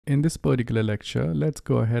In this particular lecture, let's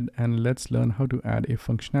go ahead and let's learn how to add a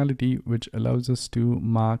functionality which allows us to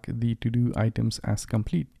mark the to-do items as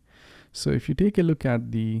complete. So if you take a look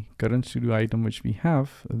at the current to-do item which we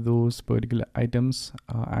have, those particular items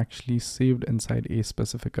are actually saved inside a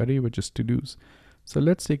specific array which is to-dos. So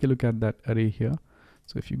let's take a look at that array here.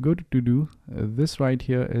 So if you go to to-do, this right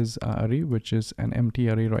here is our array, which is an empty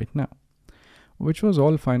array right now, which was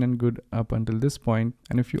all fine and good up until this point.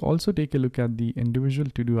 And if you also take a look at the individual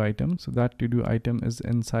to-do item, so that to-do item is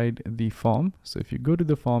inside the form. So if you go to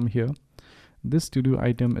the form here, this to-do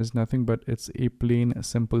item is nothing but it's a plain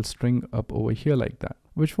simple string up over here like that,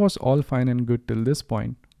 which was all fine and good till this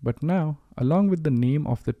point. But now, along with the name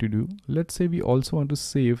of the to-do, let's say we also want to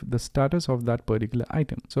save the status of that particular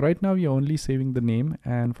item. So right now we are only saving the name,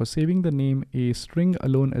 and for saving the name, a string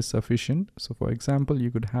alone is sufficient. So for example, you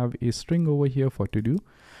could have a string over here for to-do,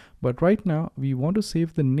 but right now we want to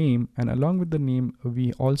save the name, and along with the name,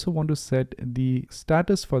 we also want to set the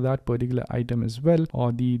status for that particular item as well,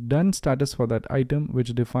 or the done status for that item,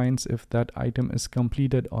 which defines if that item is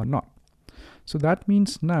completed or not. So that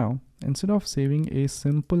means now, instead of saving a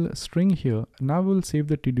simple string here, now we'll save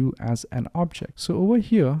the to-do as an object. So over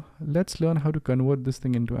here, let's learn how to convert this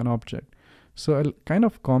thing into an object. So I'll kind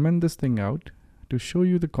of comment this thing out to show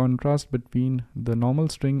you the contrast between the normal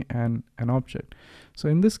string and an object. So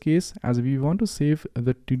in this case, as we want to save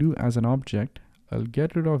the to-do as an object, I'll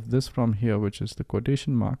get rid of this from here, which is the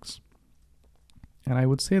quotation marks. And I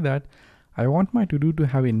would say that I want my to-do to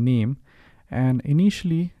have a name, and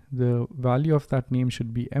initially the value of that name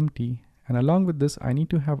should be empty. And along with this, I need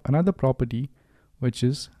to have another property, which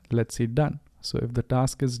is, let's say, done. So if the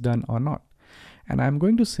task is done or not. And I'm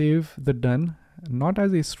going to save the done not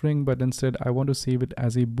as a string, but instead I want to save it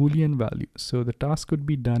as a Boolean value. So the task could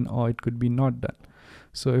be done or it could be not done.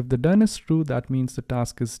 So if the done is true, that means the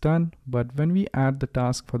task is done. But when we add the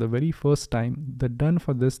task for the very first time, the done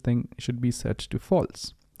for this thing should be set to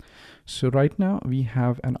false. So right now we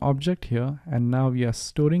have an object here, and now we are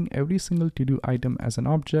storing every single to-do item as an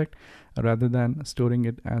object rather than storing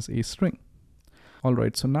it as a string. All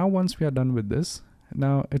right, so now once we are done with this,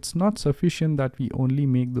 now it's not sufficient that we only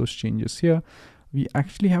make those changes here. We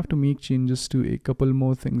actually have to make changes to a couple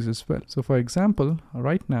more things as well. So for example,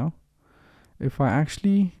 right now, if I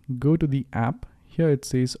actually go to the app, here it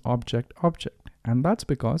says object, and that's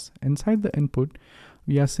because inside the input,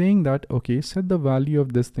 we are saying that, okay, set the value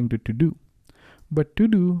of this thing to to-do. But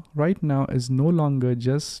to-do right now is no longer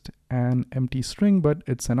just an empty string, but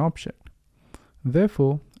it's an object.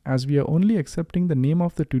 Therefore, as we are only accepting the name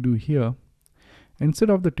of the to-do here, instead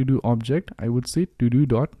of the to-do object, I would say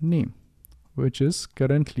to-do.name, which is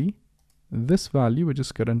currently this value, which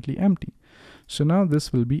is currently empty. So now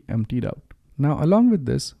this will be emptied out. Now, along with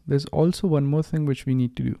this, there's also one more thing which we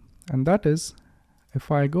need to do. And that is, if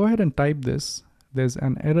I go ahead and type this, there's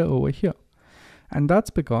an error over here. And that's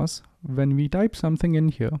because when we type something in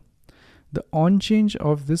here, the on change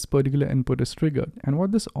of this particular input is triggered. And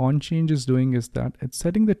what this on change is doing is that it's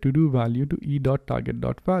setting the to-do value to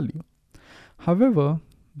e.target.value. However,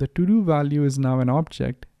 the to-do value is now an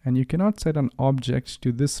object, and you cannot set an object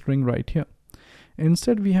to this string right here.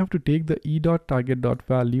 Instead, we have to take the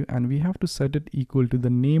e.target.value and we have to set it equal to the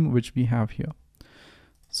name which we have here.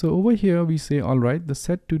 So over here we say, all right, the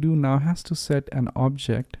set to do now has to set an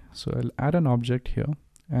object. So I'll add an object here.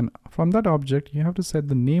 And from that object, you have to set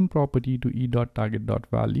the name property to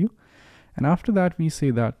e.target.value. And after that, we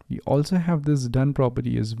say that we also have this done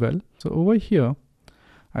property as well. So over here,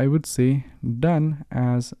 I would say done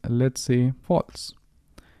as, let's say, false.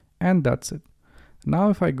 And that's it. Now,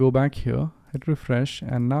 if I go back here, hit refresh,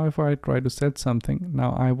 and now if I try to set something,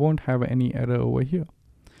 now I won't have any error over here.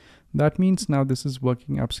 That means now this is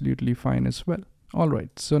working absolutely fine as well. All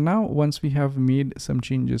right, so now once we have made some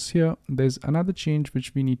changes here, there's another change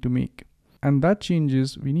which we need to make. And that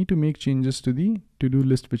changes, we need to make changes to the to-do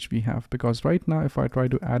list which we have, because right now if I try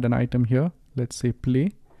to add an item here, let's say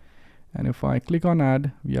play, and if I click on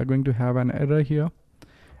add, we are going to have an error here.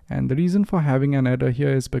 And the reason for having an error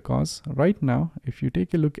here is because right now, if you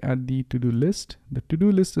take a look at the to-do list, the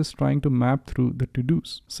to-do list is trying to map through the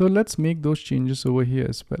to-dos. So let's make those changes over here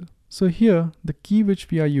as well. So here, the key which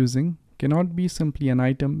we are using cannot be simply an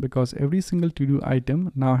item, because every single to-do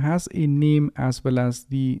item now has a name as well as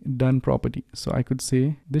the done property. So I could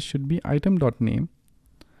say this should be item.name.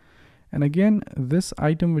 And again, this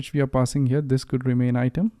item which we are passing here, this could remain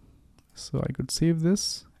item. So I could save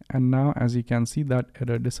this. And now as you can see, that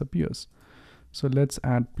error disappears. So let's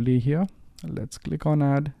add play here. Let's click on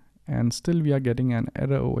add, and still we are getting an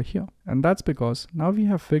error over here. And that's because now we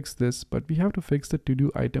have fixed this, but we have to fix the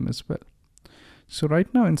to-do item as well. So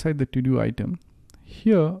right now inside the to-do item,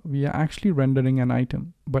 here we are actually rendering an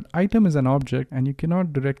item, but item is an object and you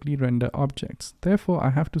cannot directly render objects. Therefore, I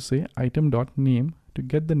have to say item.name to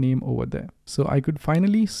get the name over there. So I could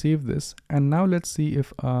finally save this, and now let's see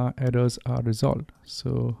if our errors are resolved.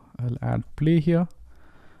 So I'll add play here.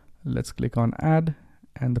 Let's click on add,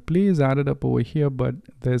 and the play is added up over here, but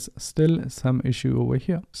there's still some issue over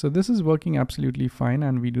here. So this is working absolutely fine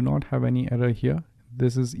and we do not have any error here.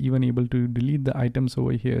 This is even able to delete the items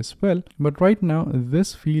over here as well. But right now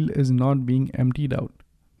this field is not being emptied out.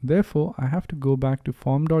 Therefore, I have to go back to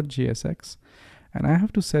form.jsx and I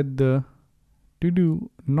have to set the to do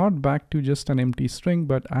not back to just an empty string,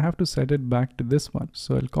 but I have to set it back to this one.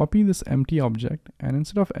 So I'll copy this empty object, and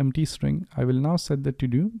instead of empty string, I will now set the to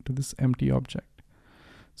do to this empty object.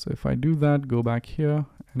 So if I do that, go back here,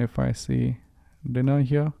 and if I say dinner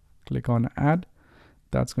here, click on add,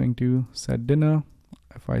 that's going to set dinner.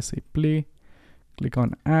 If I say play, click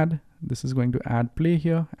on add, this is going to add play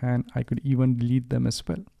here, and I could even delete them as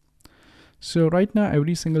well. So right now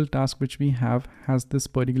every single task which we have has this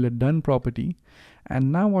particular done property,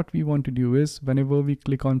 and now what we want to do is whenever we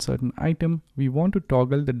click on certain item, we want to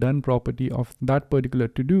toggle the done property of that particular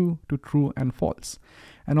to do to true and false.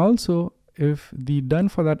 And also if the done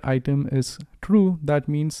for that item is true, that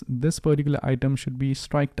means this particular item should be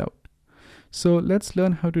striked out. So let's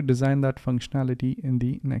learn how to design that functionality in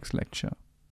the next lecture.